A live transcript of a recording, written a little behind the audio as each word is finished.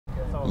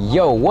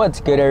Yo,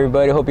 what's good,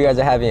 everybody? Hope you guys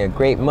are having a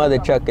great mother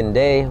trucking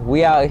day.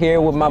 We out here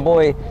with my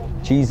boy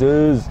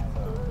Jesus,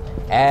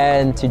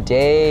 and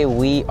today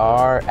we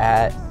are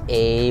at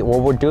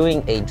we're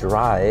doing a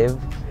drive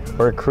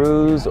or a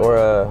cruise or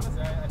a,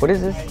 what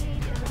is this?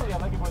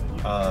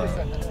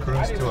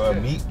 Cruise to a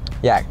meet.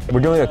 Yeah,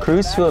 we're doing a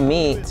cruise to a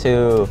meet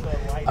to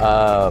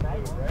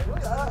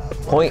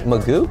Point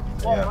Mugu.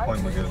 Yeah,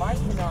 Point Mugu.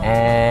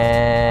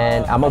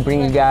 And I'm gonna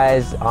bring you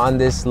guys on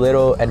this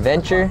little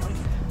adventure.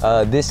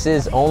 This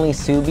is only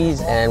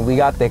Subies, and we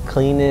got the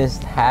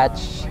cleanest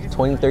hatch,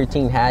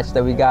 2013 hatch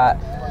that we got.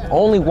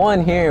 Only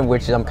one here,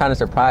 which I'm kind of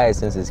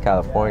surprised since it's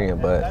California,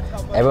 but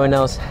everyone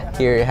else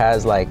here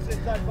has like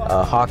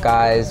hawk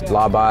eyes,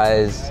 blob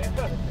eyes,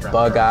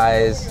 bug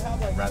eyes,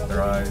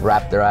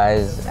 raptor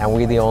eyes, and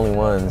we're the only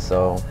ones.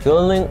 So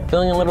feeling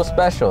a little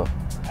special.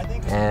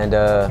 And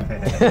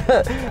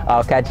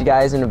I'll catch you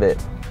guys in a bit.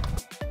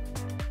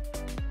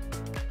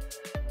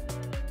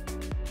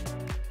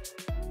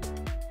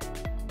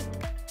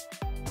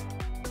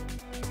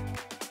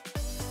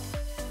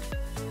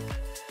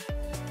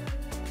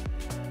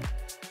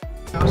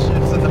 No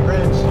shifts in the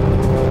bridge.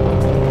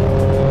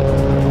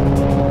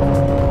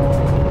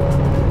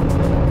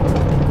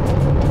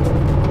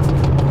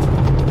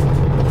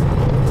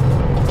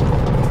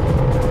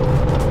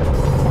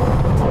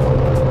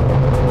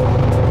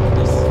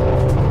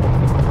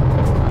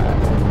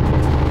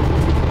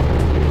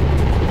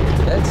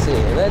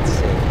 Let's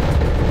see.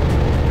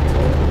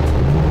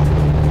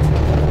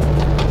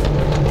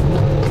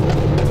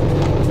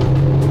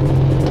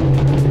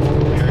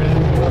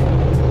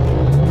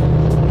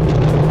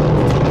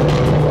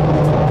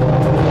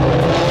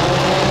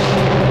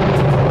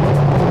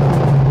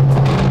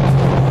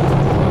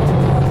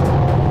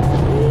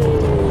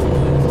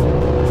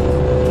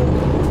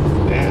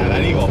 Yeah,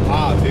 that eagle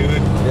pop,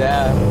 dude.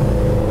 Yeah.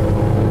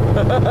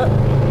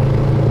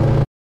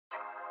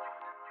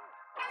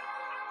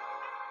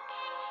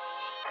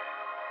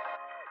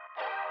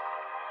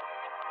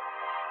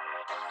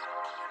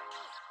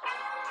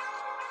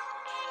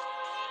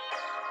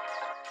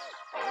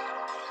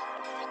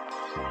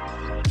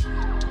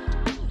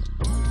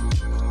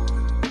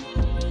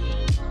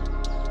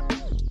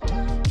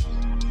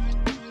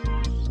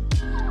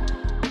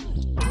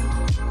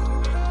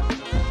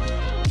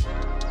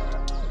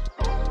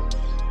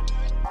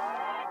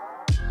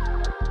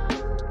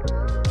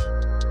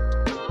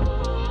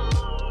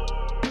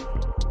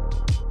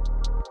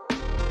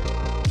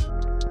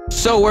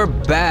 So we're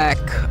back.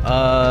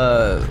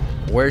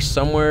 We're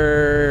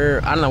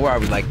somewhere, I don't know, where are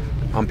we, like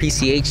on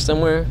PCH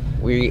somewhere?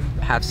 We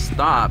have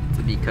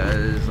stopped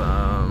because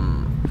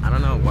I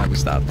don't know why we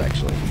stopped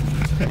actually.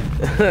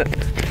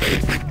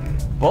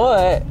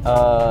 But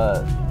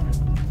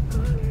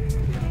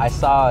I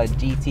saw a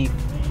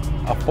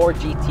Ford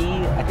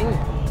GT, I think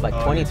like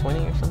 2020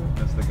 or something.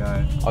 That's the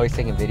guy. Always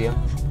taking video.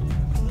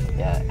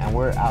 Yeah, and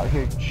we're out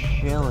here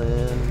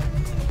chilling,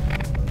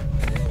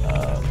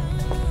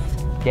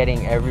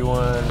 getting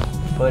everyone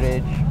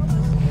footage.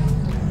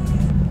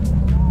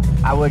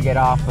 I would get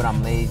off, but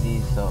I'm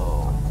lazy,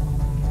 so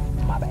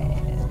my bad.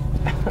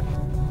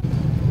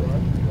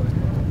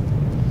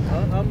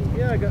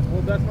 Yeah,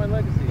 well, that's my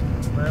legacy.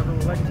 I have a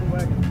legacy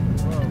wagon.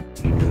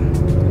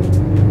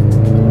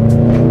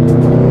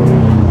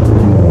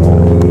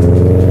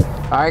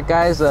 All right,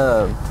 guys.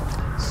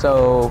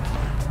 So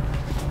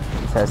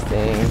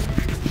testing.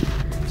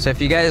 So if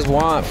you guys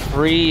want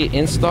free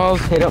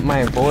installs, hit up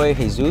my boy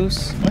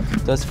Jesus.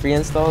 Does free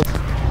installs.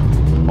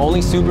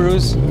 Only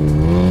Subarus.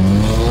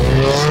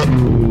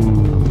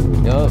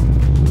 Yup.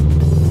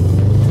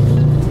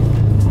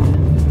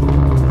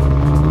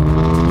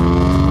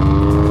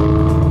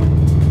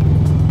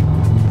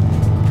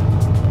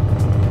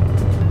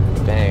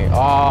 Dang.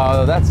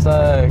 Oh, that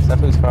sucks.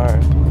 That's whose car?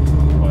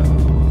 What?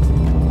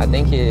 I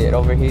think it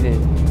overheated.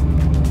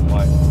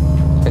 Why?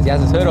 Because he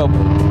has his hood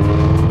open.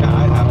 Yeah,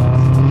 I have.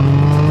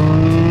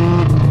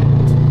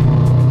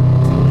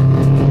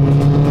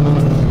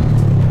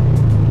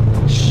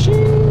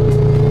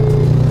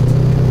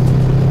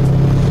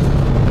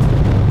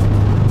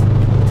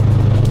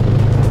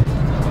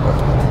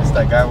 It's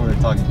that guy we were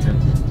talking to.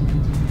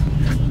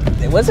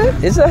 Was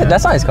it? Is that?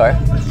 That's not his car.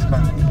 That's his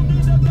car.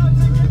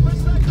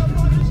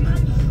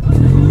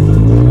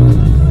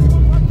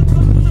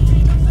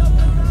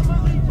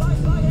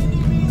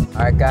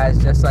 All right,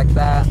 guys, just like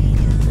that,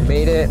 we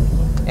made it.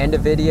 End the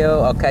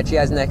video. I'll catch you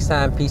guys next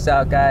time. Peace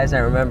out, guys,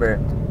 and remember,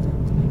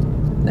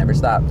 never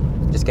stop.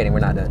 Just kidding, we're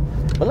not done.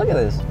 But look at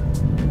this.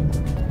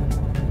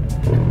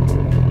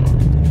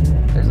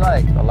 There's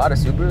like a lot of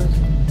Subarus.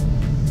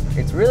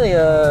 It's really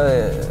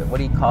what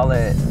do you call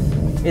it?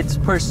 It's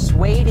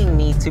persuading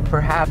me to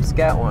perhaps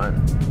get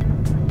one.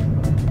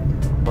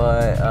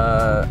 But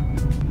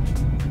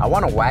I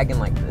want a wagon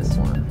like this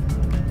one.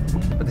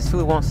 But this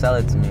fool won't sell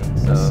it to me,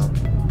 so.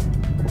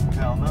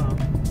 Hell no.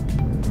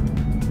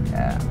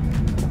 Yeah.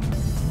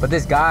 But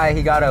this guy,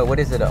 he got a, what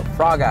is it, a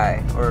frog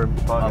eye or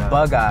a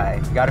bug eye.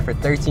 He got it for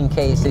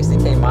 13K,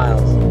 60K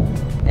miles.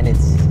 And it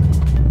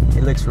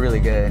looks really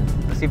good.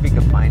 Let's see if we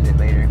can find it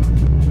later.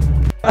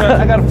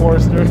 I got a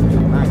Forester,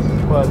 Nice.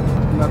 but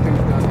nothing's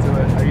done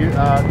to it. I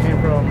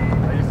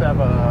used to have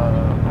a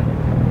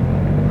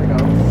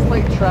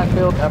slate track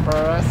build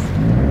FRS.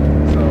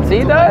 So See,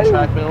 it's a that?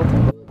 track build.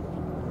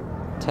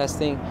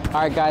 Testing.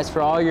 All right, guys,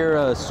 for all your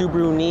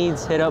Subaru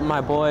needs, hit up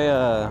my boy.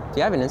 Do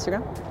you have an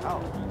Instagram?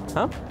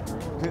 Huh?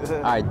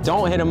 All right,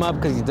 don't hit him up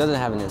because he doesn't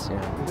have an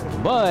Instagram.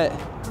 But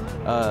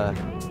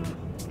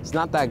he's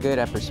not that good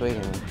at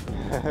persuading me.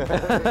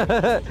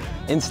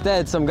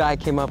 Instead, some guy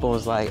came up and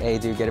was like, "Hey,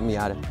 dude, get me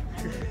out of here."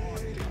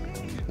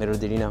 Little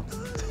did he know.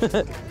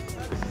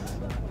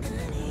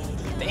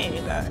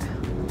 Dang that.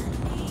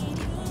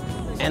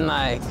 And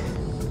like,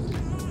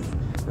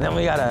 then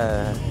we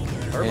gotta.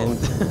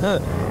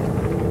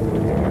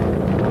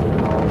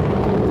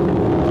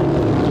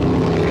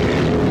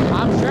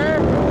 I'm sure.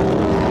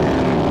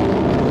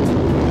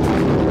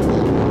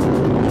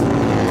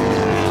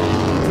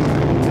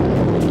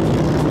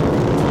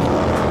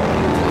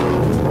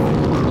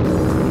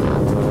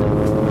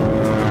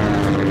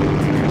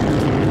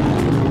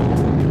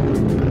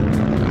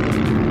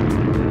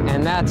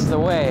 And that's the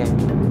way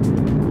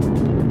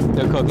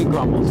the cookie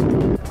crumbles.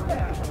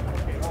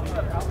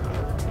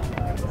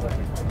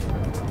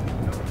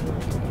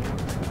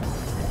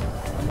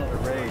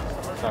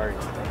 Sorry.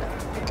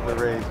 The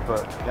raise,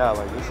 but yeah,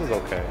 like this is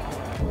okay.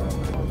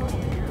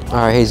 All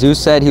right,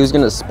 Jesus said he was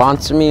gonna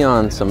sponsor me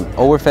on some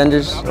over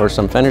fenders or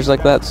some fenders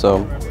like that,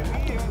 so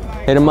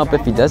hit him up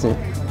if he doesn't.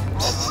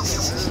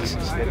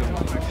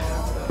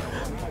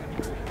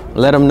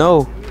 Let him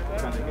know.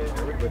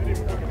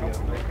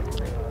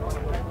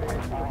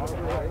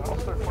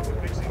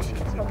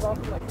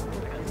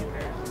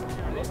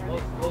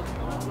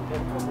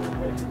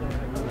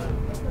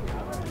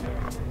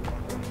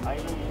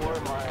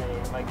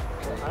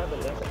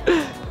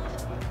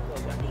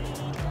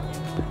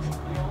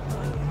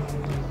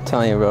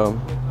 Telling you, bro.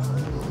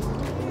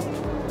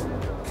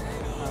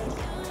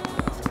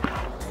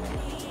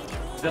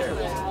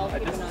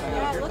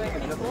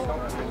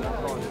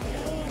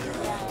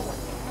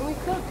 We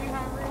still do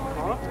have room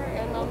over here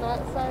and on that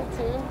side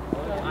too.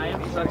 I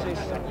am such a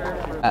sucker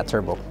for At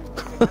turbo.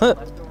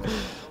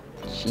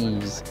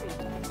 Jeez.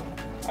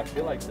 I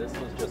feel like this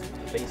was just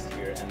placed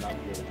here and not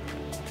driven.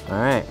 All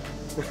right.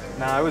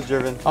 Nah, I was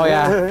driven. Oh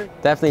yeah,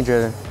 definitely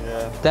driven.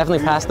 Yeah.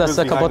 Definitely passed us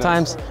a couple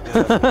times.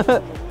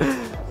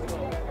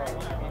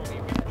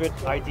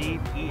 ID,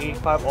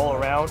 E85 all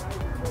around.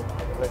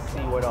 Let's see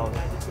what else.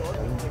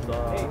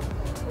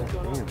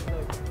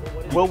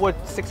 Wilwood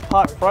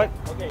 6-pot front,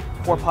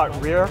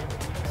 4-pot rear.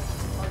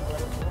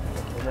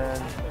 And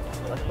then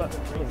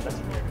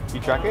You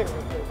track it?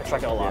 I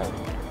track it a lot.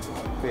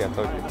 Yeah, I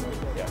told you.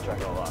 Yeah, I track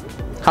it a lot.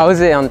 How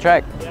is it on the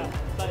track?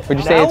 Would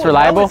you say Now- it's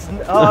reliable?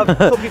 now it's,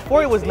 so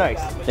before it was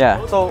nice.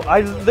 Yeah. So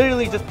I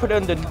literally just put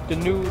in the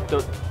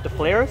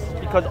flares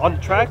because on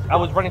the track I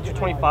was running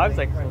 225s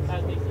like,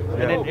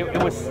 and then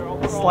it was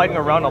sliding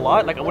around a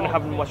lot. Like I wouldn't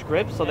have much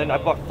grip. So then I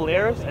bought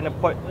flares and then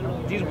put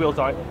these wheels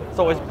on.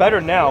 So it's better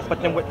now.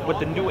 But then with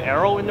the new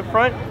arrow in the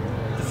front,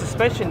 the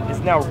suspension is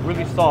now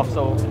really soft.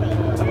 So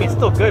I mean it's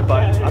still good,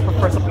 but I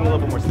prefer something a little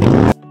bit more sticky.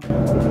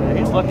 Yeah,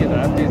 he's lucky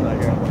that FD's not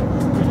here.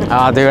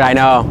 Oh, dude, I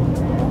know.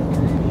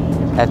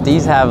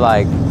 FDs have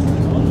like,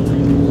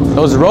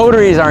 those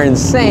rotaries are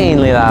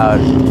insanely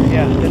loud.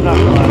 Yeah, they're not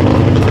reliable.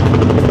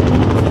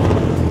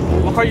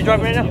 What car are you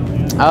driving right now?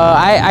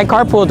 I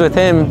carpooled with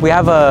him. We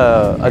have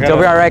a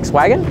WRX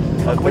wagon.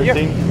 What year?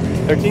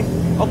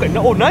 13? Okay,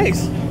 no, oh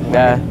nice.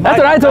 Yeah, that's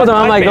what I told him.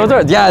 I'm like, those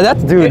are, yeah,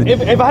 that's dude.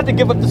 If I had to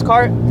give up this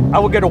car, I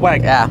would get a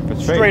wagon. Yeah,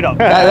 Straight up.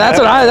 that's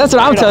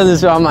what I'm telling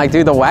this. I'm like,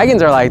 dude, the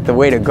wagons are like the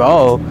way to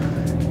go.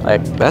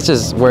 Like that's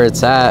just where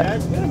it's at.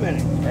 Wait a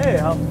minute. Hey,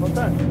 what's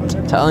that?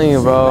 I'm telling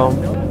you, bro.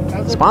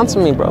 Sponsor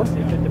me, bro.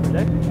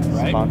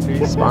 Sponsor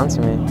you?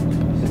 Sponsor me.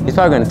 He's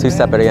probably gonna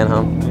two-step it again,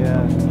 huh?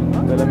 Yeah.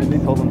 But let me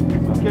hold them.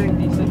 It's getting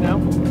decent now.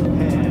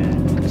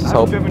 Just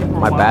hope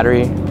my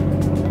battery.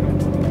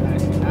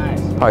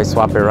 Probably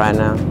swap it right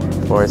now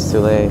before it's too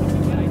late.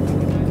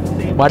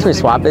 Watch me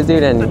swap it,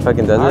 dude, and he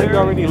fucking How does are you it.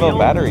 already low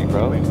battery,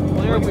 bro?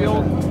 Clear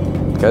wheel.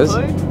 Because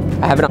I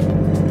have it on.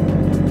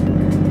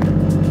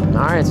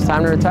 All right, it's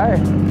time to retire.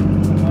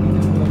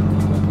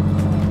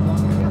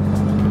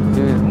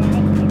 Dude,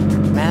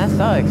 man, that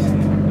sucks.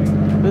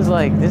 It was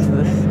like, this.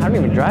 I don't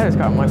even drive this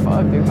car. I'm like,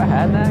 fuck, dude, if I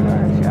had that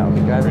car, shit, I would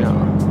be driving it.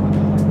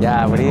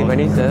 Yeah, when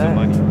he said that,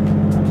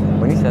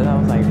 when he said that, I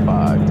was like,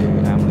 fuck,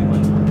 dude. Family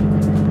money.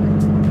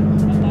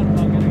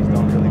 Things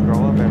don't really grow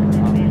up ever,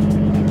 huh?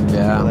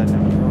 Yeah.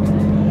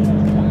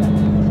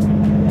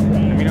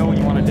 Let me know when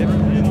you want to dip.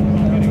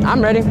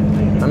 I'm ready.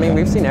 I mean,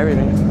 we've seen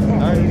everything.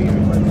 Alright.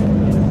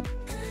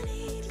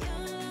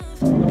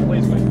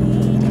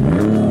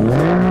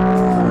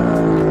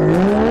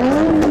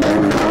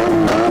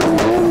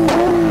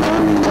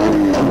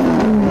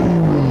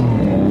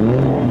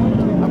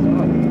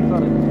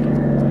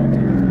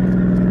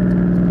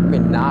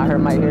 Not hurt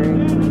my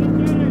hearing.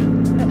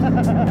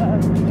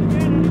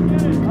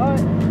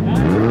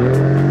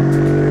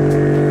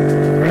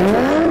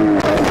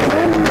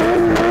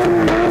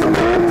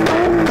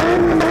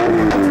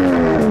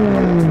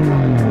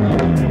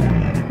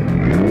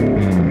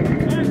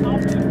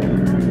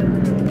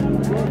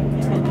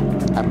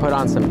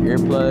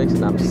 earplugs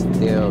and I'm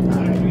still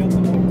not.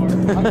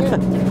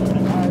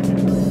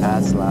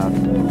 That's loud.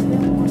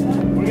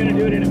 We're gonna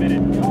do it in a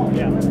minute.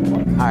 Yeah.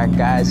 Alright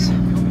guys,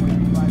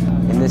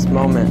 in this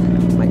moment,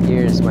 my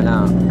ears went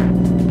out.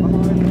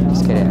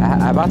 Just kidding.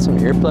 I bought some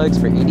earplugs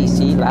for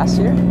EDC last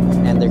year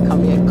and they're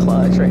coming in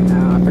clutch right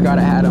now. I forgot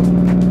I had them.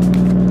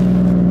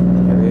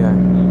 Here we are.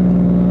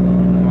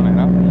 You wanna head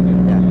out?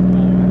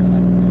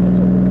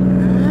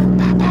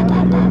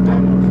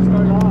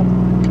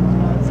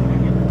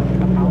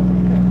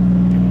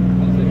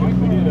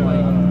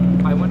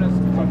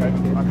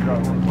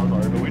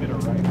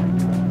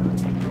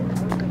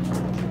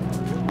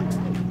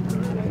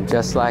 And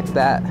just like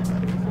that,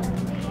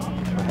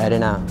 we're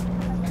heading out.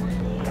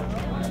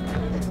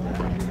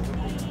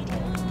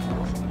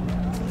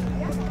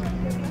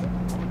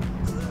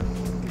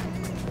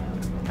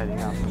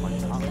 Heading out to my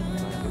house.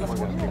 We're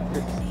gonna take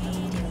this.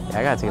 Yeah,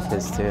 I gotta take a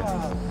piss too.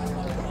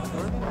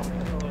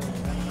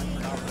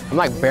 I'm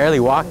like barely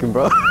walking,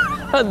 bro.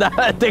 Now that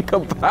I think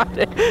about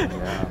it.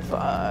 Yeah.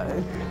 Fuck.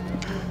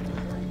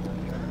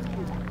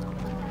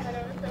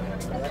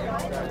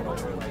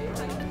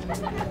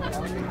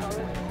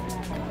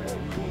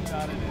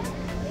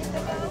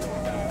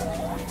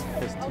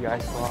 This TI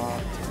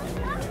slot.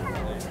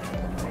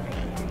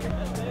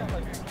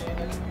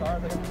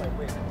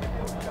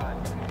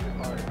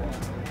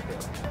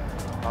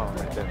 Oh,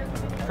 right there.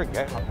 I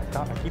forget how I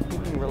thought. I keep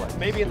thinking we're like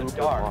Maybe in the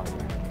super dark.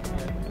 far.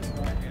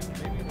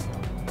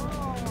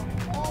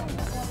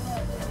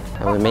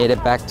 And we made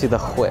it back to the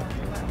whip.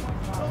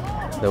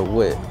 The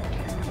whip.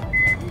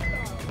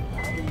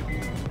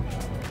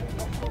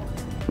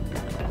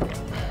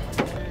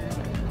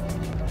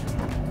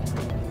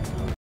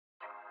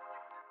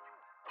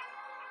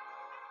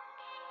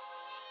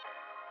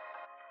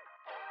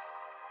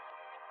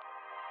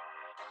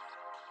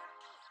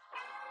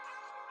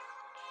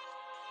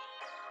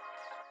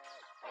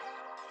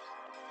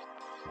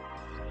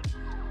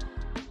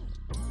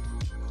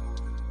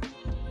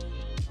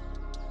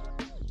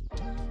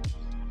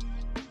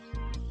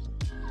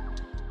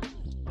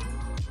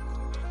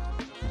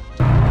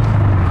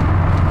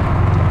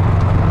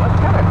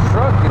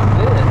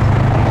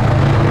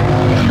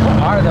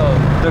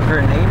 The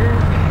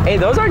Grenader? Hey,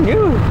 those are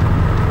new.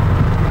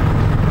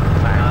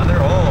 Nah,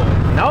 they're old.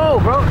 No,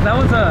 bro, that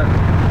was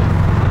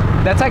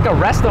that's like a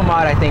resto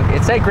mod, I think.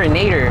 It said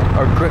Grenader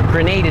or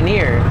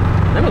Grenadier.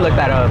 Let me look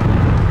that up.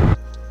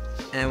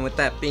 And with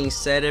that being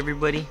said,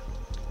 everybody,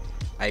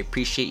 I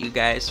appreciate you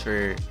guys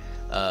for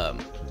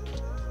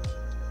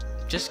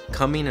just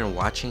coming and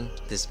watching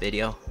this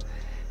video.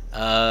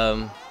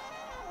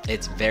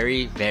 It's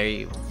very,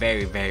 very,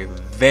 very, very,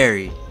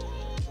 very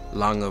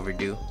long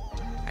overdue.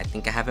 I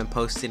think I haven't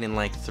posted in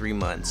like 3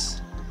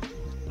 months,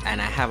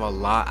 and I have a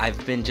lot.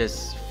 I've been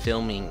just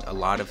filming a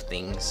lot of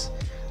things.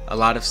 A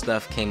lot of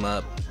stuff came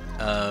up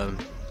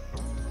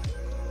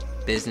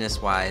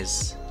business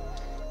wise,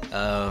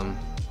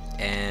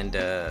 and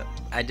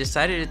I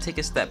decided to take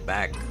a step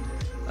back.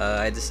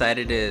 I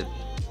decided to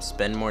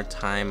spend more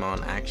time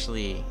on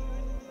actually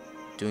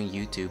doing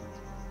YouTube.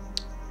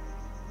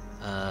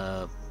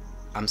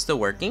 I'm still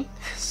working,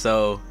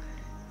 so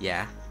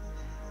yeah.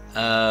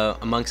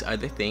 Amongst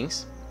other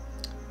things,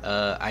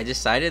 I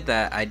decided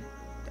that I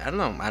don't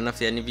know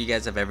if any of you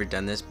guys have ever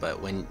done this, but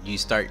when you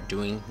start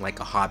doing like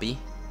a hobby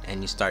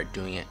and you start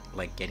doing it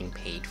like getting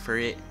paid for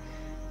it,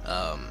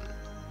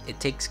 it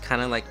takes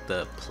kind of like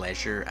the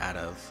pleasure out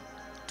of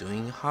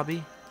doing a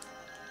hobby.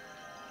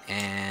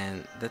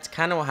 And that's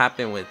kind of what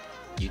happened with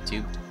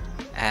YouTube.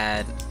 I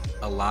had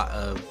a lot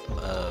of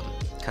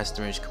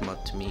customers come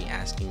up to me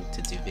asking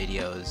to do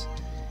videos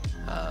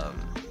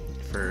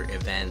for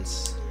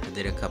events. I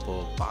did a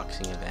couple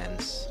boxing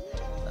events,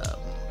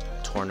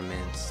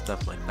 tournaments,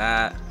 stuff like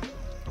that,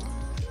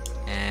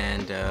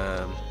 and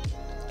a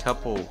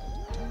couple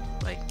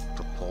like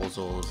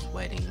proposals,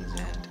 weddings,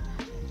 and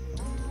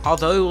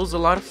although it was a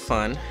lot of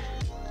fun,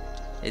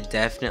 it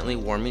definitely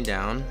wore me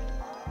down,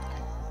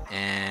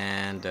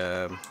 and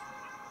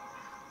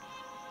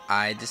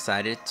I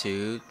decided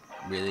to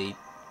really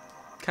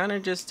kind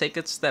of just take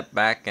a step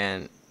back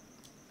and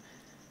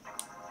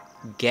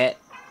get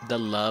the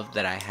love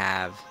that I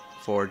have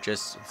for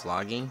just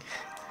vlogging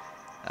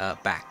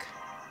back.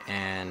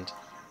 And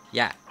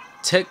yeah,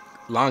 took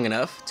long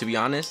enough, to be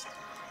honest,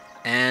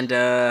 and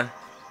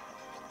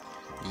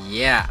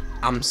yeah,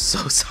 I'm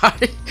so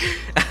sorry.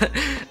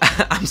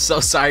 I'm so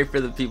sorry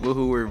for the people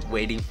who were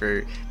waiting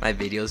for my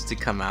videos to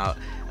come out.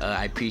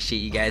 I appreciate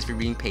you guys for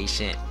being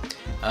patient.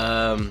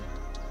 I'm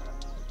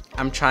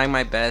trying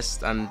my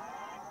best.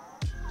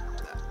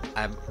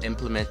 I've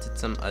implemented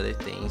some other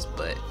things,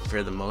 but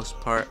for the most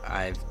part,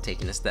 I've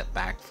taken a step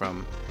back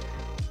from,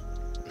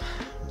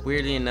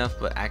 weirdly enough,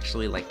 but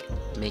actually like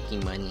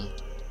making money,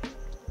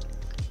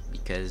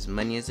 because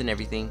money isn't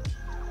everything.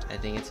 I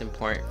think it's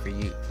important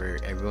for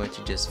everyone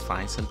to just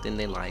find something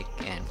they like.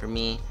 And for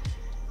me,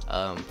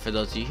 for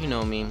those of you who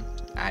know me,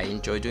 I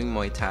enjoy doing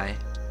Muay Thai,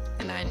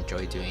 and I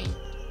enjoy doing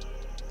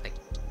like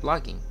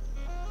vlogging.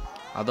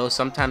 Although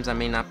sometimes I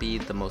may not be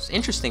the most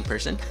interesting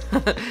person,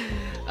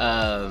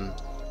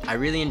 I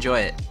really enjoy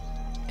it,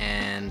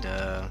 and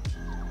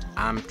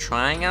I'm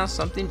trying out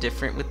something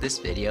different with this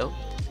video,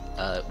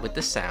 with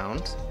the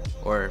sound,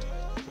 or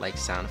like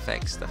sound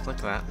effects, stuff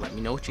like that. Let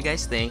me know what you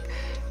guys think.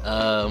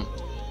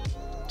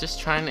 Just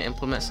trying to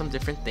implement some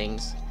different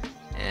things,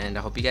 and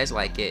I hope you guys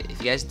like it. If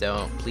you guys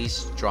don't,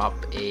 please drop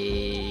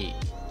a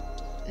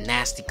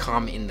nasty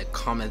comment in the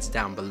comments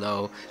down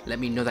below. Let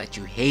me know that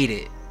you hate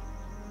it,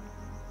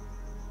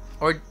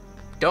 or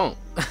don't.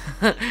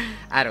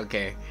 I don't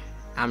care.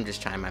 I'm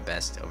just trying my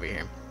best over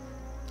here.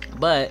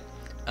 But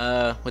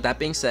with that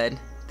being said,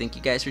 thank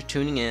you guys for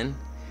tuning in.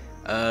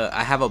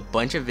 I have a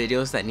bunch of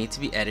videos that need to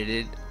be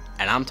edited,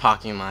 and I'm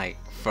talking like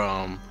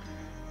from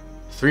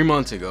 3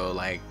 months ago,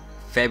 like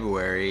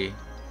February,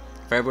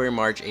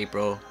 March,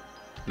 April,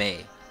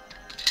 May.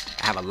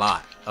 I have a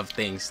lot of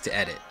things to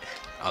edit,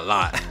 a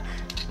lot,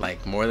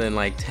 like more than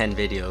like 10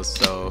 videos.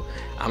 So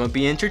I'm gonna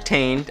be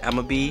entertained. I'm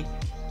gonna be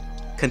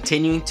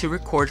continuing to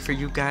record for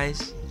you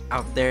guys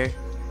out there,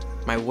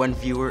 my one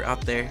viewer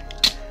out there.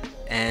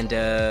 And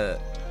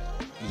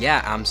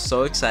yeah, I'm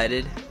so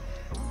excited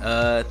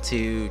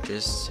to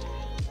just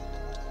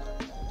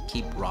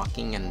keep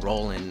rocking and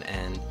rolling,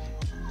 and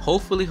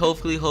hopefully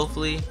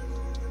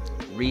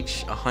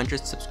reach 100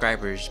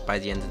 subscribers by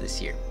the end of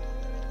this year.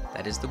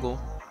 That is the goal.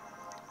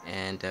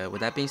 And with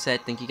that being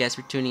said, thank you guys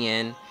for tuning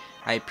in.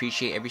 I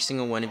appreciate every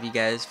single one of you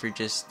guys for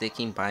just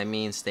sticking by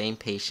me and staying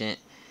patient.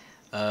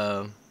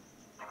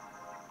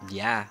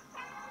 Yeah,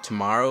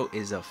 tomorrow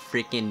is a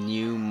freaking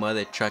new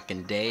mother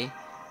trucking day.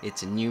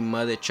 It's a new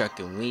mother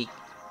trucking week.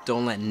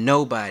 Don't let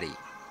nobody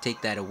take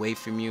that away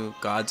from you.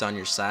 God's on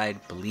your side,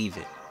 believe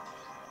it.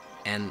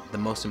 And the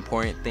most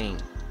important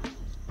thing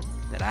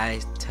that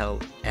I tell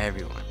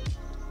everyone,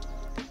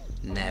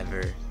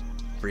 never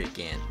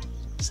freaking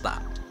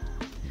stop.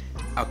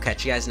 I'll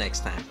catch you guys next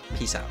time.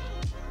 Peace out.